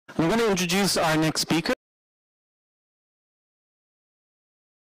I'm going to introduce our next speaker.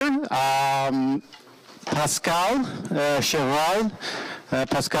 Pascal Chevrel.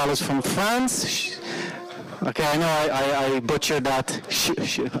 Pascal is from France. Okay, I know I butchered that.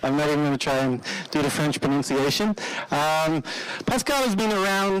 I'm not even going to try and do the French pronunciation. Pascal has been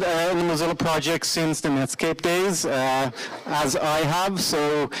around in the Mozilla project since the Netscape days, as I have.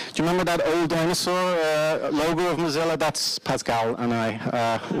 So do you remember that old dinosaur logo of Mozilla? That's Pascal and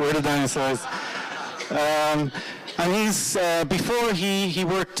I. We're the dinosaurs. And he's, before he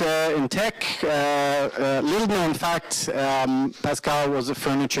worked in tech, little known fact, Pascal was a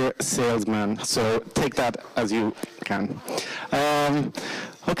furniture salesman, so take that as you can.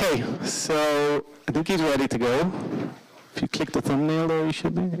 Okay, so I think he's ready to go. If you click the thumbnail there, you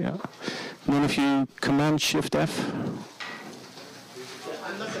should be, yeah. And then if you Command-Shift-F.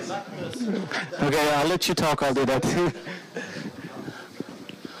 Okay, I'll let you talk, I'll do that.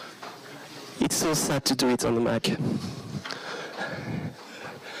 It's so sad to do it on the Mac.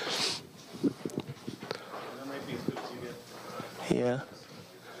 Yeah.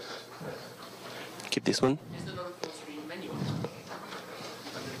 Keep this one. Is there not a full screen menu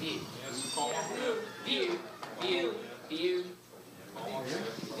under view? View.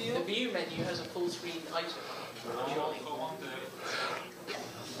 The view menu has a full screen item.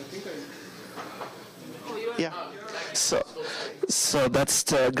 Yeah. So that's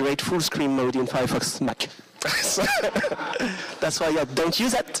the great full screen mode in Firefox Mac. That's why I don't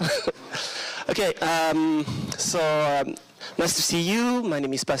use it. Okay, nice to see you. My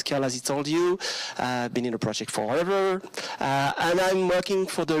name is Pascal, as I told you. I've been in the project forever. And I'm working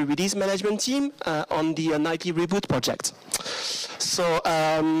for the release management team on the Nightly Reboot project. So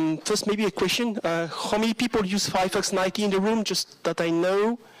first, maybe a question. How many people use Firefox Nightly in the room, just that I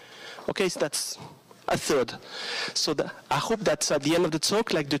know? Okay, so that's a third. So I hope that at the end of the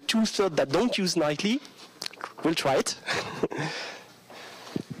talk, like the 2/3 that don't use Nightly, we'll try it.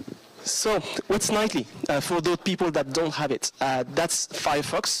 So what's Nightly? For those people that don't have it, that's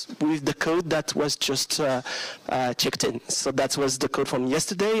Firefox with the code that was just checked in. So that was the code from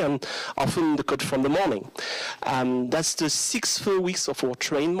yesterday and often the code from the morning. That's the 6 weeks of our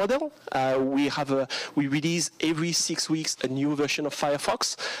train model. We release every 6 weeks a new version of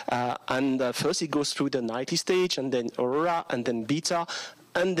Firefox. And first it goes through the Nightly stage, and then Aurora, and then beta,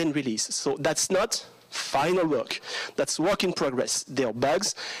 and then release. So that's not final work. That's work in progress. There are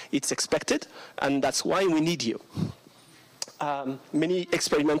bugs, it's expected, and that's why we need you. Many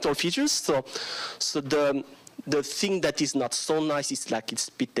experimental features. So the thing that is not so nice is like its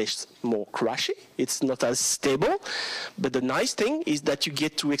speed test more crashy. It's not as stable. But the nice thing is that you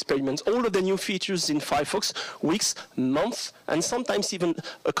get to experiment all of the new features in Firefox weeks, months, and sometimes even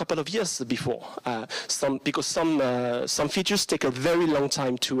a couple of years before. Because some features take a very long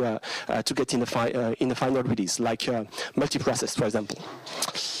time to get in the final release, like multiprocess, for example.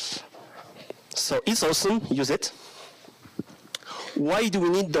 So it's awesome. Use it. Why do we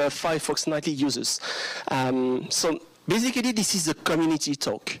need the Firefox Nightly users? So basically, this is a community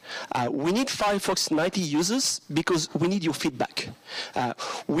talk. We need Firefox Nightly users because we need your feedback.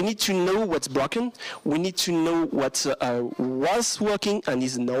 We need to know what's broken. We need to know what was working and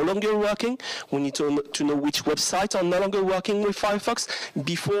is no longer working. We need to know which websites are no longer working with Firefox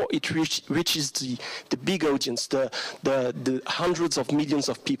before it reaches the big audience, the hundreds of millions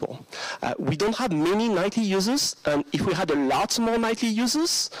of people. We don't have many Nightly users, and if we had a lot more Nightly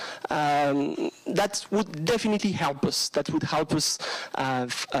users, that would definitely help us. That would help us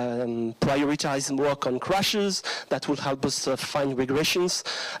prioritize and work on crashes. That would help us find regressions.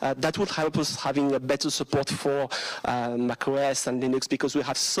 That would help us having a better support for macOS and Linux, because we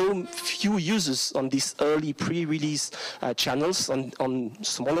have so few users on these early pre-release channels on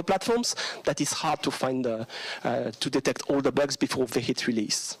smaller platforms that it's hard to find to detect all the bugs before they hit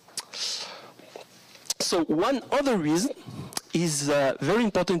release. So one other reason is very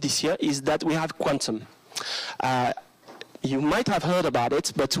important this year is that we have Quantum. You might have heard about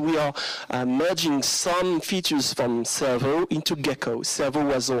it, but we are merging some features from Servo into Gecko. Servo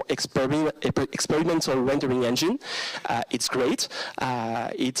was our experimental rendering engine. It's great.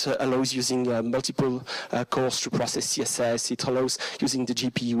 It allows using multiple cores to process CSS. It allows using the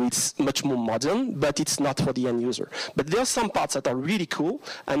GPU. It's much more modern, but it's not for the end user. But there are some parts that are really cool,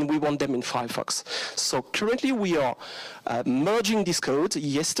 and we want them in Firefox. So currently we are merging this code.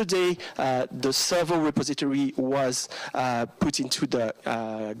 Yesterday, the Servo repository was put into the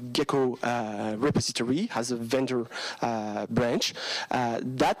Gecko repository as a vendor branch.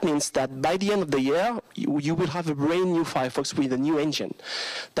 That means that by the end of the year, you will have a brand new Firefox with a new engine.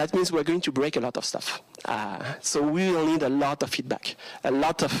 That means we're going to break a lot of stuff. So we will need a lot of feedback, a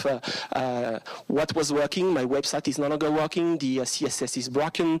lot of what was working. My website is no longer working. The CSS is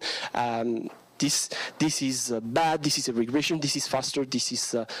broken. This is bad, this is a regression, this is faster, this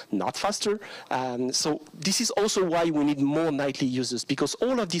is not faster. So this is also why we need more nightly users, because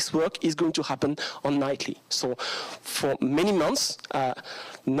all of this work is going to happen on nightly. So for many months,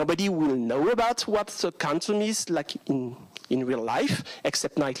 nobody will know about what the quantum is like in real life,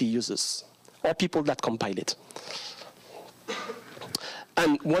 except nightly users, or people that compile it.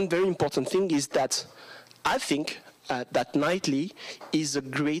 And one very important thing is that I think that Nightly is a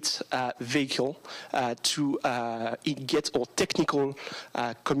great vehicle to get our technical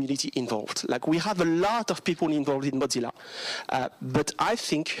community involved. Like, we have a lot of people involved in Mozilla, but I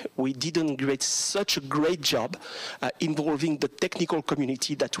think we didn't get such a great job involving the technical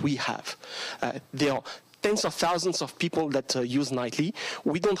community that we have. There are tens of thousands of people that use Nightly.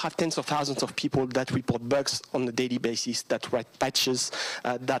 We don't have tens of thousands of people that report bugs on a daily basis, that write patches,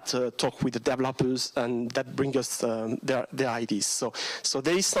 that talk with the developers, and that bring us their ideas. So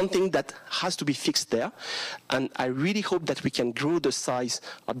there is something that has to be fixed there. And I really hope that we can grow the size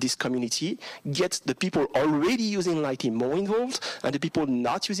of this community, get the people already using Nightly more involved, and the people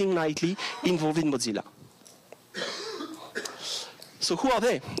not using Nightly involved in Mozilla. So who are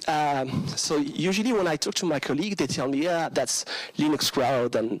they? So usually when I talk to my colleague, they tell me, yeah, that's Linux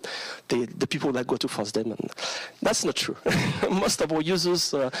crowd and the people that go to FOSDEM. And that's not true. Most of our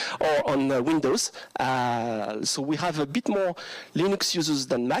users are on Windows. So we have a bit more Linux users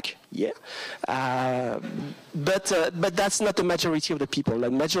than Mac, yeah. But that's not the majority of the people. The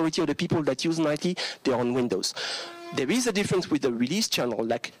majority of the people that use Nightly, they're on Windows. There is a difference with the release channel.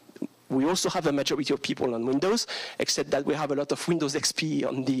 Like, we also have a majority of people on Windows, except that we have a lot of Windows XP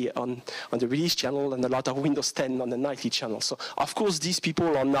on the release channel and a lot of Windows 10 on the Nightly channel. So, of course, these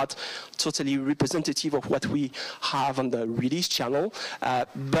people are not totally representative of what we have on the release channel,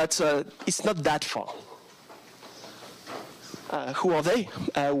 but it's not that far. Who are they?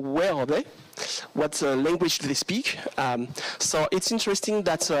 Where are they? What language do they speak? So it's interesting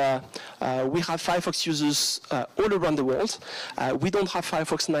that we have Firefox users all around the world. We don't have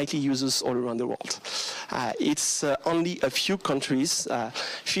Firefox Nightly users all around the world. It's only a few countries.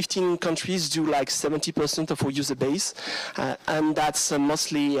 15 countries do like 70% of our user base, and that's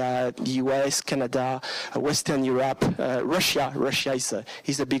mostly the US, Canada, Western Europe, Russia. Russia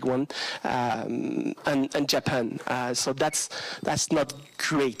is a big one, and Japan. So that's not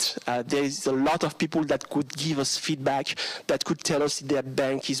great. There's a lot of people that could give us feedback, that could tell us their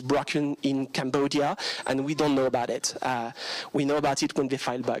bank is broken in Cambodia, and we don't know about it. We know about it when they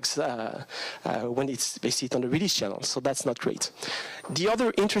file bugs, when they see it on the release channel, so that's not great. The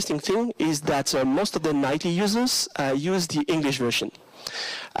other interesting thing is that most of the Nightly users use the English version.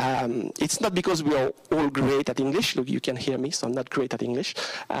 It's not because we are all great at English. Look, you can hear me, so I'm not great at English.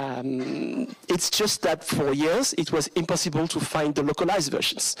 It's just that for years it was impossible to find the localized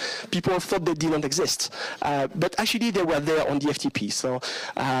versions. People thought they didn't exist, but actually they were there on the FTP. So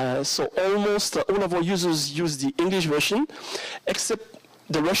almost all of our users use the English version, except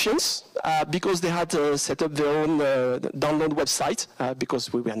the Russians, because they had set up their own download website,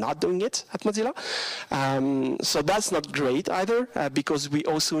 because we were not doing it at Mozilla. So that's not great either, because we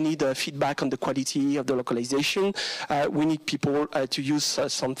also need feedback on the quality of the localization. We need people to use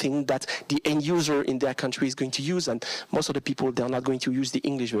something that the end user in their country is going to use, and most of the people, they're not going to use the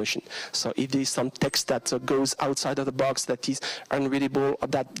English version. So if there's some text that goes outside of the box that is unreadable, or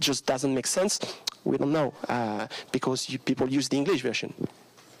that just doesn't make sense, we don't know, because people use the English version.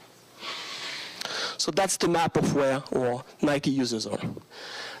 So that's the map of where our Nightly users are.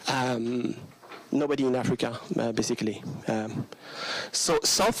 Nobody in Africa, basically. So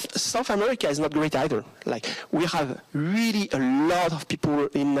South America is not great either. Like, we have really a lot of people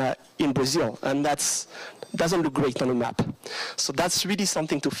in Brazil, and that doesn't look great on a map. So that's really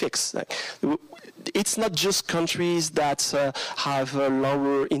something to fix. Like, it's not just countries that have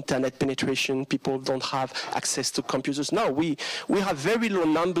lower internet penetration, people don't have access to computers. No, we have very low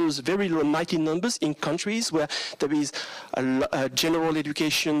numbers, very low Nightly numbers in countries where there is a general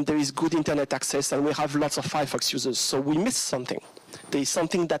education, there is good internet access, and we have lots of Firefox users. So we missed something. There is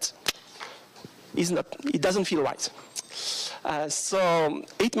something that it doesn't feel right. So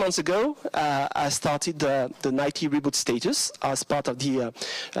 8 months ago, I started the Nightly reboot status as part of the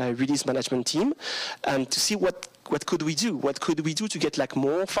release management team, and to see what what could we do? What could we do to get like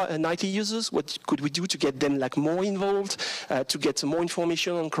more Nightly users? What could we do to get them like more involved, to get more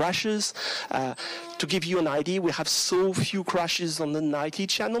information on crashes? To give you an idea, we have so few crashes on the Nightly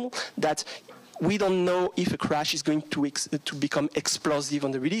channel that we don't know if a crash is going to become explosive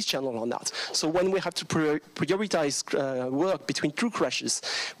on the release channel or not. So when we have to prioritize work between two crashes,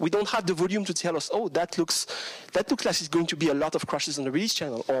 we don't have the volume to tell us, oh, that looks like it's going to be a lot of crashes on the release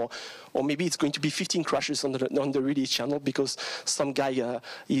channel, or maybe it's going to be 15 crashes on the release channel because some guy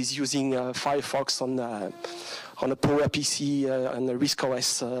is using Firefox on a Power PC on a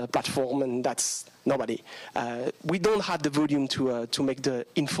RISC-OS platform, and that's nobody. We don't have the volume to make the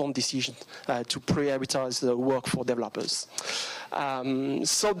informed decision to prioritize the work for developers.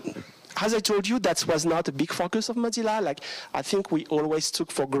 So, as I told you, that was not a big focus of Mozilla. Like, I think we always took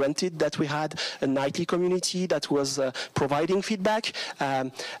for granted that we had a Nightly community that was providing feedback,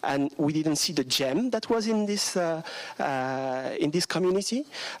 and we didn't see the gem that was in this community.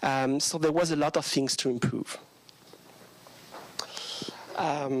 So there was a lot of things to improve.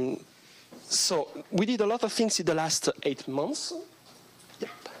 So we did a lot of things in the last 8 months. Yep.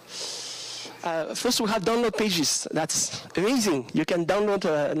 First, we have download pages. That's amazing. You can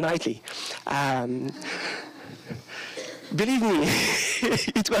download Nightly. Believe me,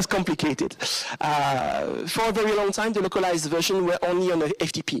 it was complicated. For a very long time, the localized version were only on the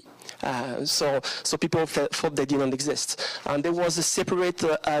FTP. So people thought they didn't exist. And there was a separate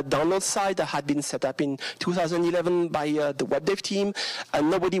download site that had been set up in 2011 by the web dev team,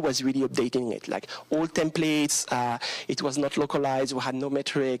 and nobody was really updating it. Like all templates, it was not localized, we had no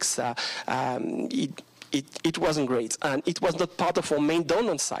metrics. It wasn't great, and it was not part of our main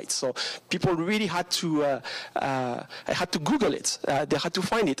download site. So people really had to Google it. They had to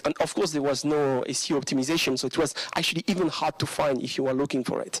find it, and of course there was no SEO optimization, so it was actually even hard to find if you were looking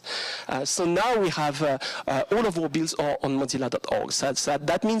for it. So now we have all of our builds are on Mozilla.org. So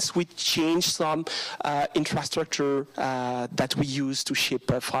that means we changed some infrastructure that we use to ship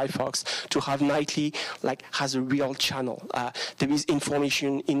Firefox to have Nightly like has a real channel. There is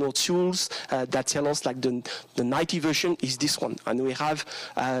information in our tools that tell us like the Nightly version is this one, and we have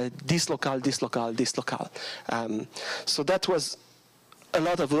this local, this local, this local. So that was a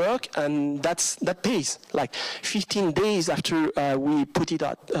lot of work, and that pays. Like 15 days after we put it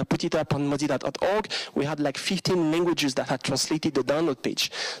up on Mozilla.org, we had like 15 languages that had translated the download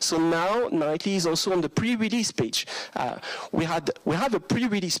page. So now Nightly is also on the pre-release page. We have a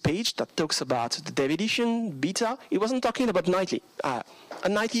pre-release page that talks about the dev edition, beta. It wasn't talking about Nightly.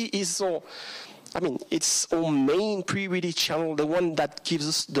 And Nightly is so. I mean, it's our main pre-release channel, the one that gives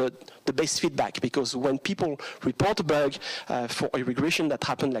us the best feedback, because when people report a bug for a regression that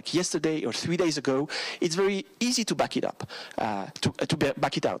happened like yesterday or 3 days ago, it's very easy to back it up, to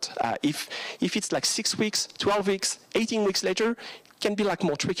back it out. If it's like 6 weeks, 12 weeks, 18 weeks later, can be like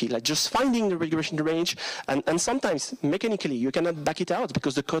more tricky, like just finding the regression range, and sometimes mechanically you cannot back it out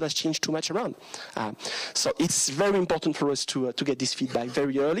because the code has changed too much around. So it's very important for us to get this feedback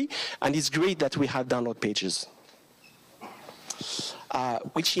very early, and it's great that we have download pages.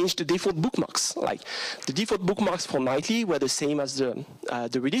 We changed the default bookmarks. Like the default bookmarks for Nightly were the same as the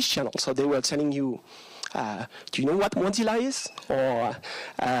release channel, so they were telling you, do you know what Mozilla is, or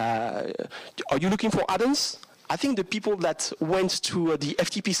are you looking for add-ons? I think the people that went to the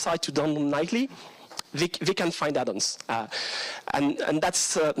FTP site to download Nightly, they can find add-ons. And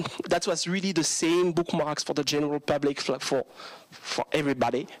that was really the same bookmarks for the general public, for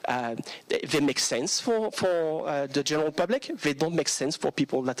everybody. They make sense for the general public. They don't make sense for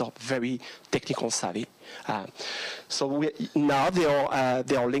people that are very technical savvy. So now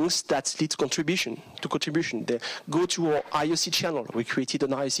there are links that lead to contribution. They go to our IOC channel. We created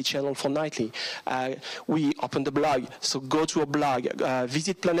an IOC channel for Nightly. We opened the blog. So go to a blog,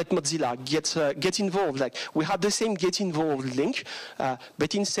 visit Planet Mozilla, get involved. Like we have the same get involved link,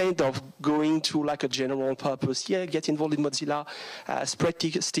 but instead of going to like a general purpose, get involved in Mozilla, spread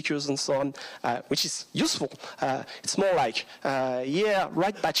stickers and so on, which is useful. It's more like,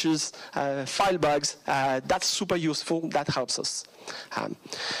 write patches, file bugs. That's super useful. That helps us.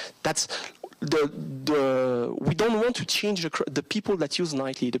 That's we don't want to change the people that use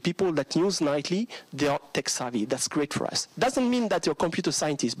Nightly. The people that use Nightly, they are tech savvy. That's great for us. Doesn't mean that they're computer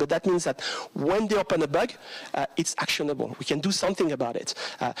scientists, but that means that when they open a bug, it's actionable. We can do something about it.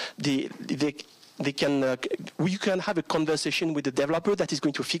 We can have a conversation with the developer that is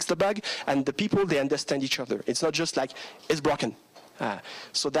going to fix the bug, and the people, they understand each other. It's not just like, it's broken.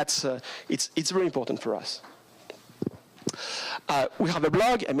 So that's, it's very important for us. We have a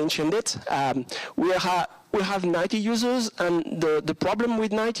blog, I mentioned it. We have 90 users, and the problem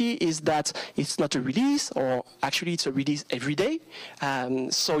with 90 is that it's not a release, or actually it's a release every day,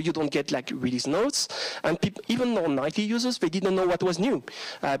 so you don't get like release notes. And even though 90 users, they didn't know what was new,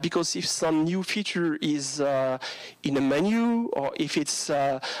 because if some new feature is in a menu, or if it's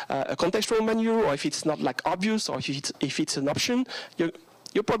a contextual menu, or if it's not like obvious, or if it's an option,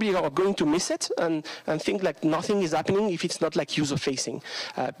 you probably are going to miss it and think like nothing is happening if it's not like user-facing.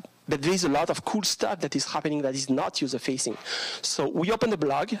 But there is a lot of cool stuff that is happening that is not user-facing. So we opened a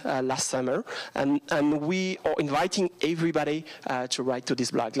blog last summer, and we are inviting everybody to write to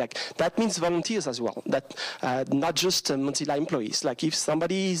this blog. Like, that means volunteers as well, that not just Mozilla employees. Like, if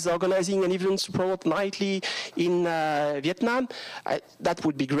somebody is organizing an event to promote Nightly in Vietnam, that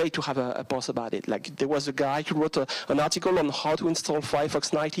would be great to have a post about it. Like, there was a guy who wrote an article on how to install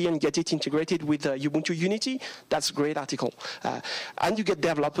Firefox Nightly and get it integrated with Ubuntu Unity. That's a great article. And you get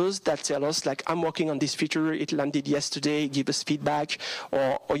developers that tell us, like, I'm working on this feature, it landed yesterday, give us feedback,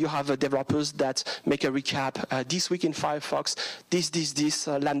 or you have developers that make a recap, this week in Firefox, this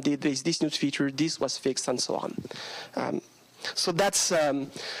landed, there's this new feature, this was fixed, and so on. So that's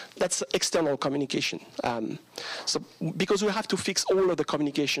external communication. So because we have to fix all of the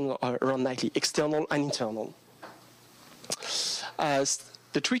communication around Nightly, external and internal.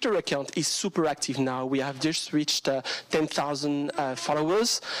 The Twitter account is super active now. We have just reached 10,000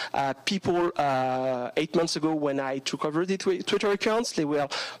 followers. People, 8 months ago when I took over the Twitter accounts, they were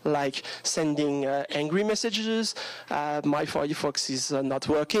like sending angry messages. My Firefox is not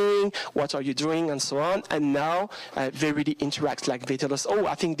working. What are you doing? And so on. And now they really interact. Like, they tell us, oh,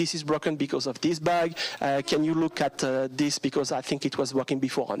 I think this is broken because of this bug. Can you look at this because I think it was working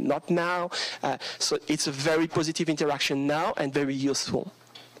before and not now? So it's a very positive interaction now and very useful.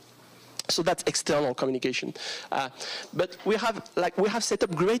 So that's external communication. But we have set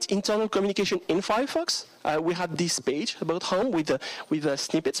up great internal communication in Firefox. We have this page about home with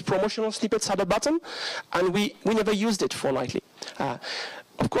snippets, promotional snippets at the bottom, and we never used it for Nightly.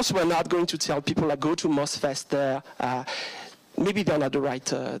 Of course, we're not going to tell people like go to Mozfest there. Maybe they're not the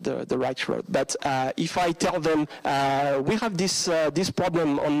right road. But if I tell them we have this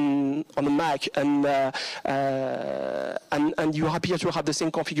problem on the Mac, and you appear to have the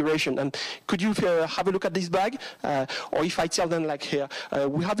same configuration, and could you have a look at this bug? Or if I tell them like here,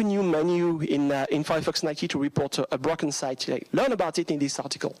 we have a new menu in Firefox Nightly to report a broken site. Like, learn about it in this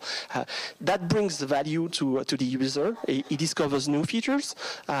article. That brings value to the user. He discovers new features.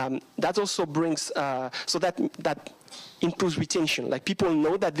 That also brings so that improves retention. Like, people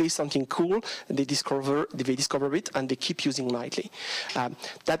know that there is something cool, and they discover it, and they keep using Nightly.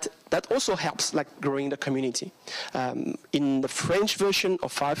 That also helps, like, growing the community. In the French version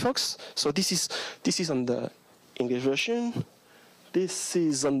of Firefox, so this is on the English version. This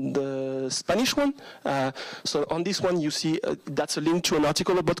is on the Spanish one. So on this one, you see that's a link to an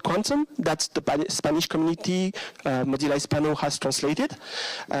article about quantum that the Spanish community, Mozilla Hispano, has translated.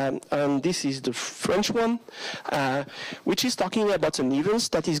 And this is the French one, which is talking about an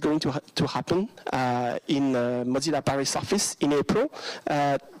event that is going to happen in Mozilla Paris office in April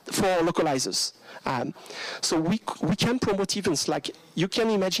for localizers. So we can promote events. Like, you can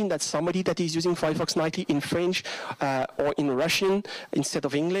imagine that somebody that is using Firefox Nightly in French or in Russian instead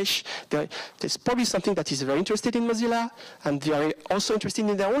of English, there's probably something that is very interested in Mozilla, and they are also interested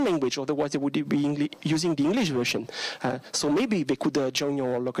in their own language, otherwise they would be using the English version. So maybe they could join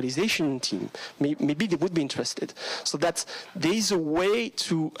your localization team. Maybe they would be interested. So there is a way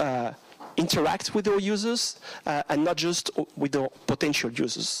to interact with our users and not just with our potential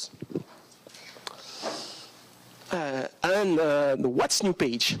users. And the What's New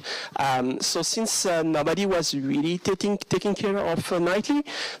page. So since nobody was really taking care of Nightly,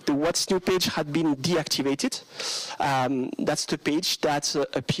 the What's New page had been deactivated. That's the page that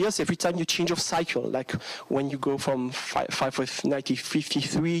appears every time you change of cycle. Like when you go from Firefox Nightly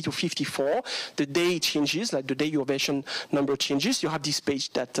 53 to 54, the day it changes, like the day your version number changes, you have this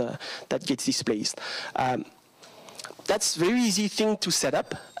page that gets displayed. That's a very easy thing to set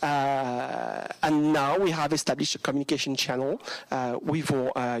up, and now we have established a communication channel with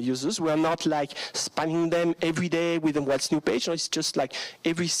our users. We are not like spamming them every day with a What's New page. No, it's just like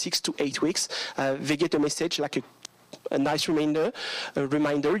every 6 to 8 weeks they get a message like a nice reminder.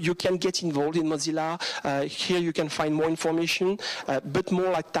 You can get involved in Mozilla. Here you can find more information, but more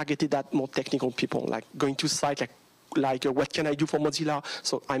like targeted at more technical people, like going to site like like what can I do for Mozilla?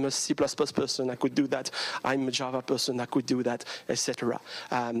 So I'm a C++ person, I could do that. I'm a Java person, I could do that, etc.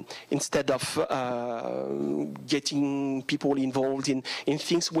 Instead of getting people involved in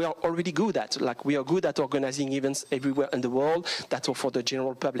things we are already good at. Like we are good at organizing events everywhere in the world that are for the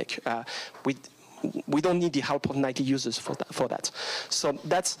general public. We don't need the help of Nightly users for that. So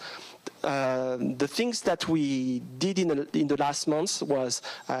that's the things that we did in the last months was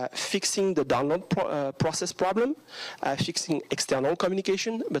fixing the download process problem, fixing external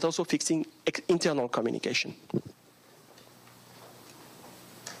communication, but also fixing internal communication.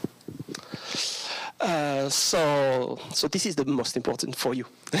 So this is the most important for you,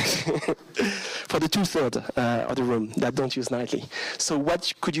 for the 2/3 of the room that don't use Nightly. So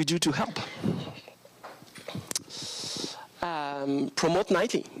what could you do to help? Promote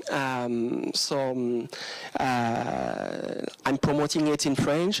Nightly. I'm promoting it in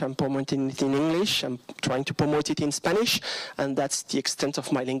French, I'm promoting it in English, I'm trying to promote it in Spanish, and that's the extent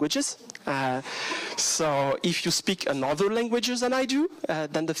of my languages. So if you speak another languages than I do,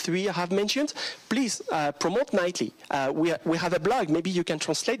 than the 3 I have mentioned, please promote Nightly. We have a blog, maybe you can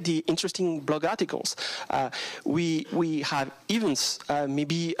translate the interesting blog articles. We have events,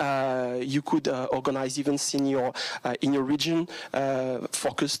 maybe you could organize events in your region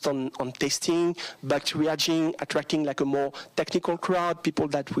focused on testing, bug triaging, attracting like a more technical crowd, people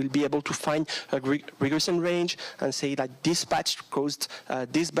that will be able to find a regression range and say that this patch caused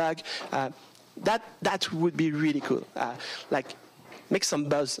this bug. That would be really cool. Like make some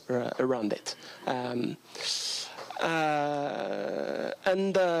buzz around it. And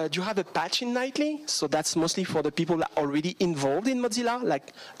do you have a patch in Nightly? So that's mostly for the people that are already involved in Mozilla,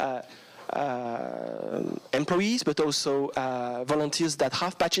 like employees, but also volunteers that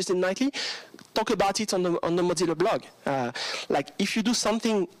have patches in Nightly. Talk about it on the Mozilla blog. Like if you do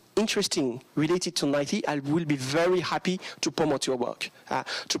something interesting related to Nightly, I will be very happy to promote your work,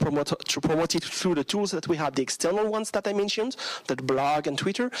 to promote it through the tools that we have, the external ones that I mentioned, the blog and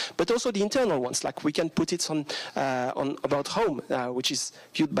Twitter, but also the internal ones. Like we can put it on About Home, which is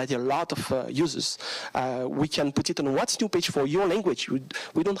viewed by a lot of users. We can put it on What's New page for your language.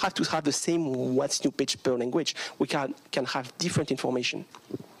 We don't have to have the same What's New page per language. We can have different information.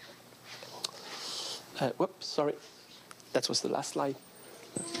 Whoops, sorry. That was the last slide.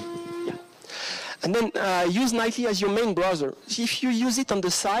 Yeah. And then use Nightly as your main browser. If you use it on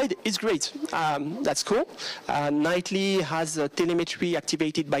the side, it's great. That's cool. Nightly has telemetry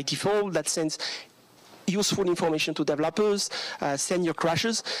activated by default that sends useful information to developers, send your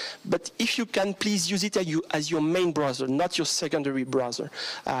crashes. But if you can, please use it as your main browser, not your secondary browser.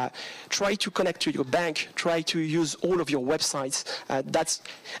 Try to connect to your bank. Try to use all of your websites.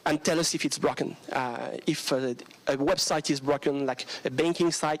 And tell us if it's broken. If a website is broken, like a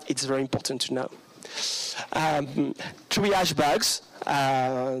banking site, it's very important to know. Triage bugs.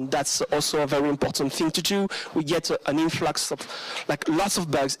 That's also a very important thing to do. We get an influx of like lots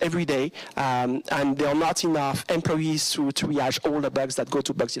of bugs every day, and there are not enough employees to triage all the bugs that go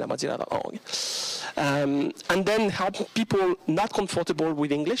to bugzilla.mozilla.org. And then help people not comfortable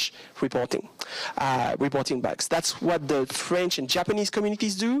with English reporting bugs. That's what the French and Japanese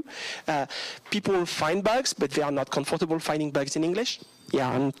communities do. People find bugs, but they are not comfortable finding bugs in English.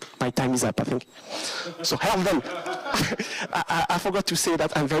 Yeah, and my time is up, I think. So help them. I forgot to say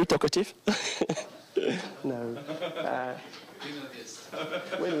that I'm very talkative. No.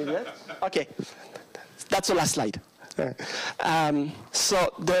 Wait a minute. Okay. That's the last slide.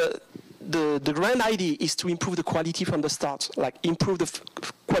 So the grand idea is to improve the quality from the start, like improve the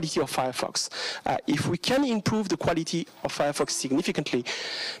quality of Firefox. If we can improve the quality of Firefox significantly,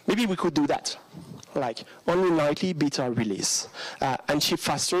 maybe we could do that. Like only Nightly beta release and ship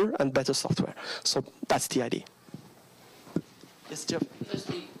faster and better software. So that's the idea. Yes, Jeff?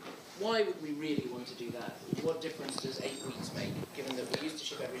 Firstly, why would we really want to do that? What difference does 8 weeks make, given that we used to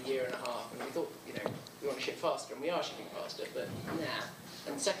ship every year and a half, and we thought, we want to ship faster, and we are shipping faster, but nah.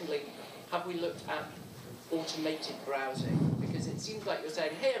 And secondly, have we looked at automated browsing? Because it seems like you're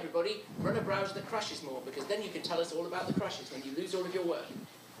saying, hey everybody, run a browser that crashes more, because then you can tell us all about the crashes when you lose all of your work.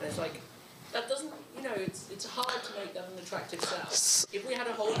 And it's like, that doesn't, it's hard to make that an attractive sell. If we had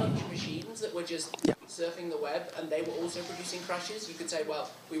a whole bunch of machines that were just surfing the web and they were also producing crashes, you could say, well,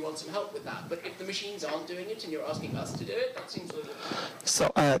 we want some help with that. But if the machines aren't doing it and you're asking us to do it, that seems a little... So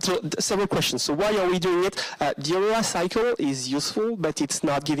several questions. So why are we doing it? The error cycle is useful, but it's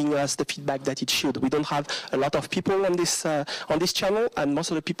not giving us the feedback that it should. We don't have a lot of people on this channel, and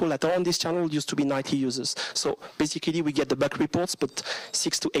most of the people that are on this channel used to be Nightly users. So basically, we get the bug reports, but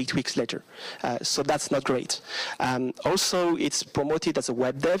 6 to 8 weeks later. So that's not great. Also, it's promoted as a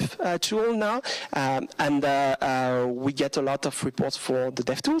web dev tool now. and we get a lot of reports for the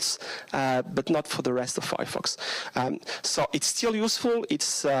DevTools, but not for the rest of Firefox. So it's still useful.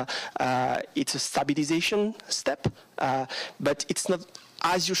 It's a stabilization step, but it's not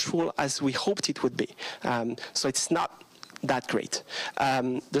as useful as we hoped it would be. So it's not that great.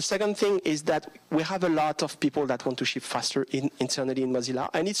 The second thing is that we have a lot of people that want to ship faster internally in Mozilla,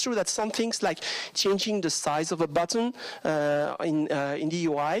 and it's true that some things like changing the size of a button in the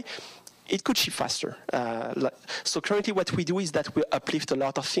UI, it could ship faster. So currently what we do is that we uplift a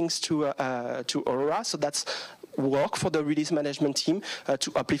lot of things to Aurora, so that's work for the release management team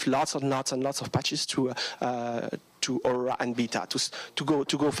to uplift lots and lots and lots of patches to Aurora and Beta to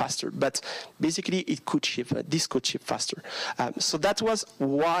go faster. But basically, it could ship. This could ship faster. So that was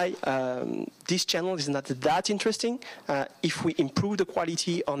why this channel is not that interesting. If we improve the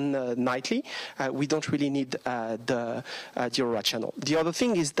quality on Nightly, we don't really need the Aurora channel. The other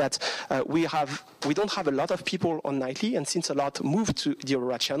thing is that we don't have a lot of people on Nightly, and since a lot moved to the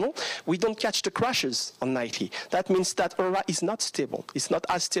Aurora channel, we don't catch the crashes on Nightly. That means that Aurora is not stable. It's not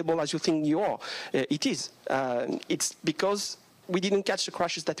as stable as you think you are. It is. It's because we didn't catch the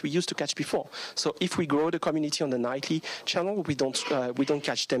crashes that we used to catch before. So if we grow the community on the Nightly channel, we don't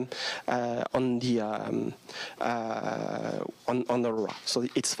catch them on the on Aurora. So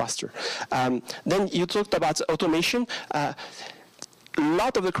it's faster. Then you talked about automation. A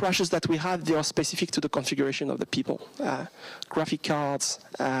lot of the crashes that we have, they are specific to the configuration of the people. Graphic cards,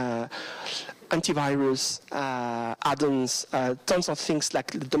 antivirus, add-ons, tons of things.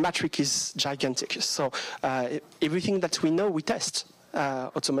 Like the matrix is gigantic. So everything that we know, we test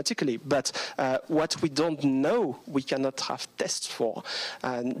automatically. But what we don't know, we cannot have tests for.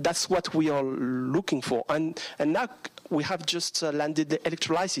 And that's what we are looking for. And now we have just landed the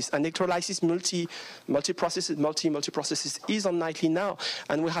electrolysis. And electrolysis multi-processes is on Nightly now.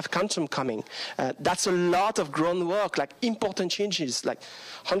 And we have Quantum coming. That's a lot of groundwork, like important changes, like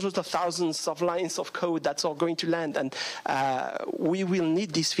hundreds of thousands of lines of code that are going to land. And we will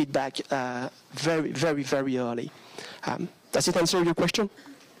need this feedback very, very, very early. Does it answer your question?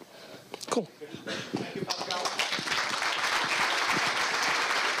 Cool. Thank you, Pascal.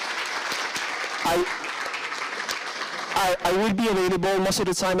 I will be available most of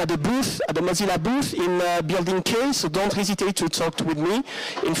the time at the booth, at the Mozilla booth in Building K, so don't hesitate to talk with me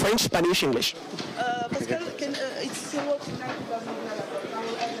in French, Spanish, English. Pascal, it's still working now?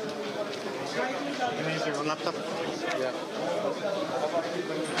 Can I use your laptop? Yeah.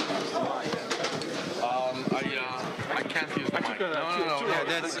 I can't use the mic. No. Yeah,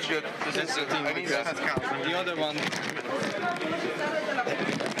 that's good. That's the thing. I need Pascal. The other one.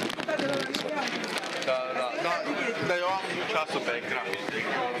 Da jag har nu klass och bäckra.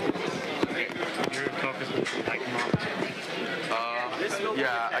 Your talk is like not.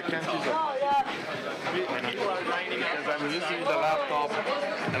 Yeah, I can't use it. Because I'm using the laptop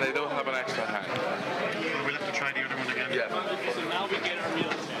and I don't have an extra hand. Well, we'll have to try the other one again. Yeah. So now we get our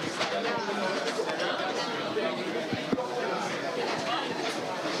real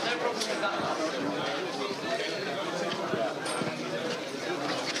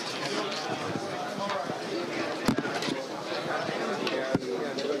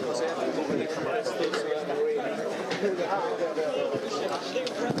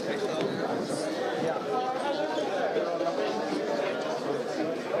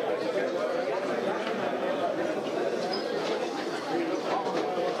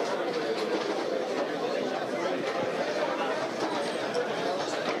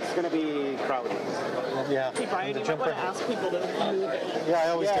It's going to be crowded. Yeah. Hey, Brian, you might want to ask people to move. Yeah, I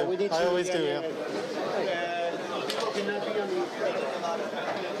always do. We need I always do, yeah.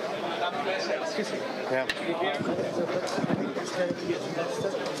 Excuse me. Yeah.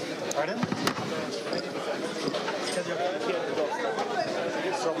 Pardon?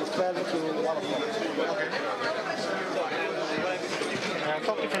 From 12 to 1 o'clock. Okay.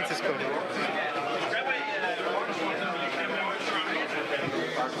 Talk to Francisco.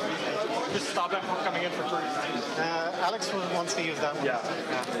 Just stop them from coming in for free. Alex wants to use that one. Yeah.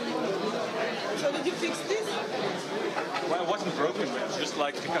 So did you fix this? Well, it wasn't broken, it was just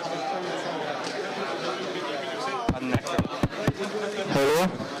like because a nectar. Hello?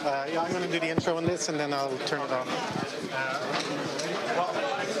 Yeah, I'm going to do the intro on this and then I'll turn it off.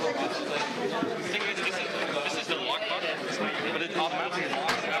 This is the lock button, but it automatically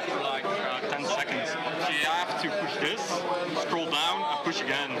locks after like 10 seconds. So you have to push this, scroll down, and push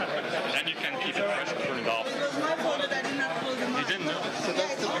again. And then you can keep it fresh and turn it off. It was my fault that I didn't have to close the mic. You didn't know? So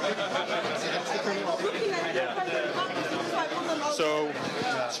that's the turn it off. So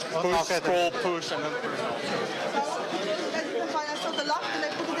push, scroll, push, and then turn it off. As you can find, I saw the lock and I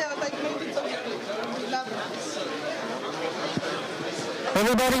put it there, I was like, maybe it's okay.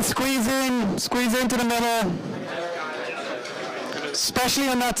 Everybody squeeze into the middle, especially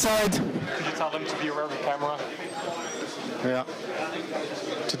on that side. Could you tell them to be aware of the camera? Yeah.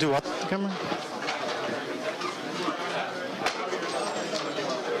 To do what, the camera?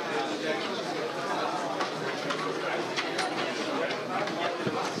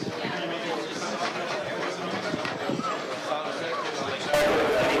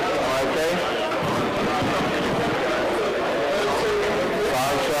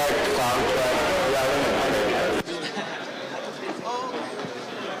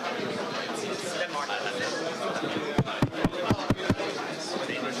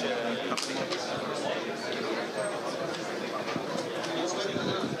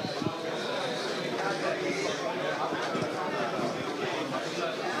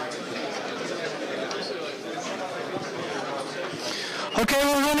 Okay,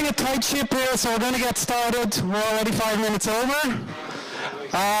 we're running a tight ship here, so we're going to get started. We're already 5 minutes over.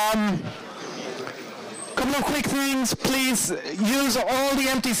 Couple of quick things. Please use all the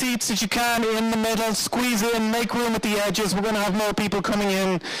empty seats that you can in the middle. Squeeze in, make room at the edges. We're going to have more people coming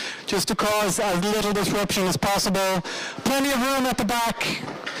in just to cause as little disruption as possible. Plenty of room at the back.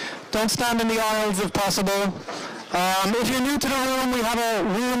 Don't stand in the aisles if possible. If you're new to the room, we have a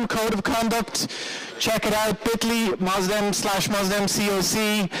room code of conduct. Check it out, bit.ly,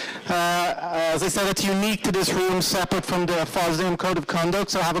 Mosdem/MosdemCoc. As I said, it's unique to this room, separate from the FOSDEM code of conduct,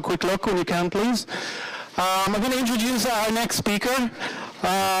 so have a quick look when you can, please. I'm going to introduce our next speaker,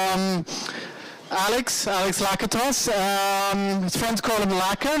 Alex Lakatos. His friends call him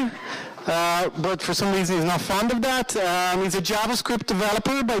Laka. But for some reason he's not fond of that. He's a JavaScript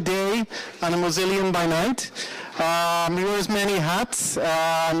developer by day and a Mozillian by night. He wears many hats.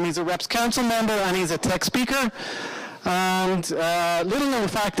 He's a Reps Council member and he's a tech speaker. And little known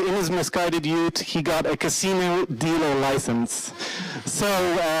fact, in his misguided youth, he got a casino dealer license. So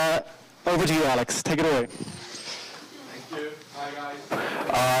over to you, Alex. Take it away. Thank you. Hi, guys.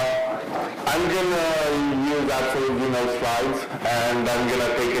 I'm going to use absolutely no slides, and I'm going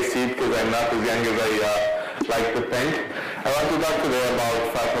to take a seat because I'm not as young as I like to think. I want to talk today about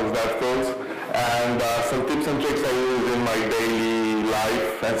Firefox DevTools and some tips and tricks I use in my daily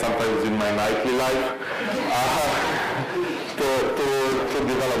life and sometimes in my nightly life to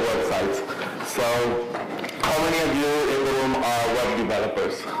develop websites. So, how many of you in the room are web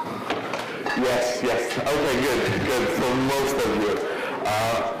developers? Yes. Okay, good. So most of you.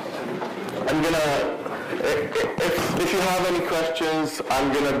 I'm gonna, if you have any questions,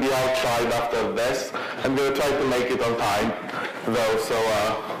 I'm gonna be outside after this. I'm gonna try to make it on time, though. So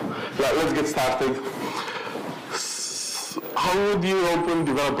let's get started. How would you open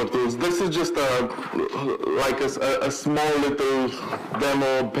developer tools? This is just a small little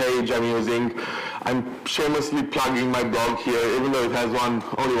demo page I'm using. I'm shamelessly plugging my blog here, even though it has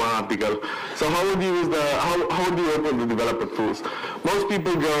only one article. So how would you use how would you open the developer tools? Most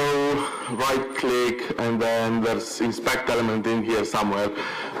people go right-click and then there's inspect element in here somewhere,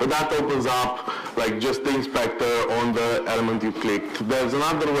 but that opens up like just the inspector on the element you clicked. There's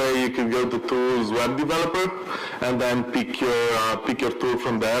another way you could go to Tools Web Developer and then pick your tool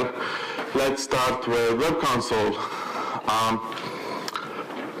from there. Let's start with Web Console.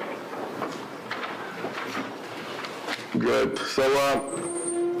 Good. So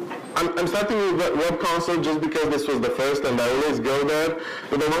I'm starting with Web Console just because this was the first and I always go there,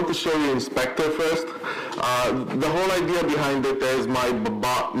 but I want to show you Inspector first. The whole idea behind it is my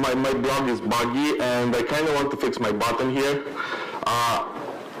blog is buggy and I kind of want to fix my button here.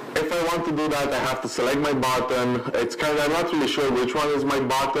 If I want to do that, I have to select my button. I'm not really sure which one is my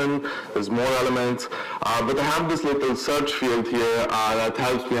button. There's more elements. But I have this little search field here that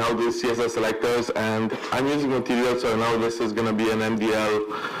helps me out with CSS selectors. And I'm using Material, so now this is going to be an MDL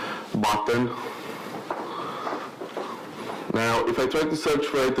button. Now, if I try to search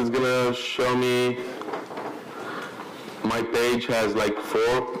for it, it's going to show me my page has like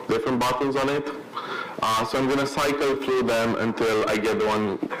 4 different buttons on it. So I'm going to cycle through them until I get the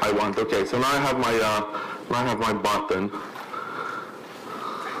one I want. Okay, so now I have my button.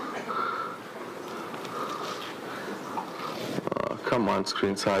 Come on,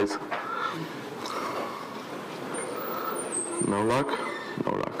 screen size. No luck.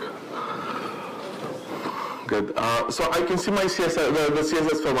 Good. So I can see my CSS, the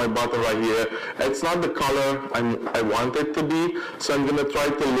CSS for my button right here. It's not the color I want it to be, so I'm going to try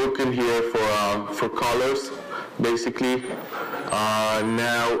to look in here for colors, basically.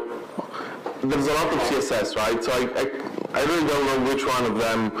 Now, there's a lot of CSS, right? So I really don't know which one of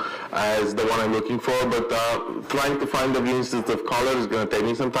them is the one I'm looking for, but trying to find the view instance of color is going to take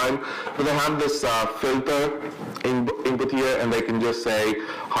me some time. But I have this filter input here, and they can just say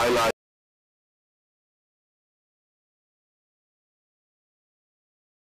highlight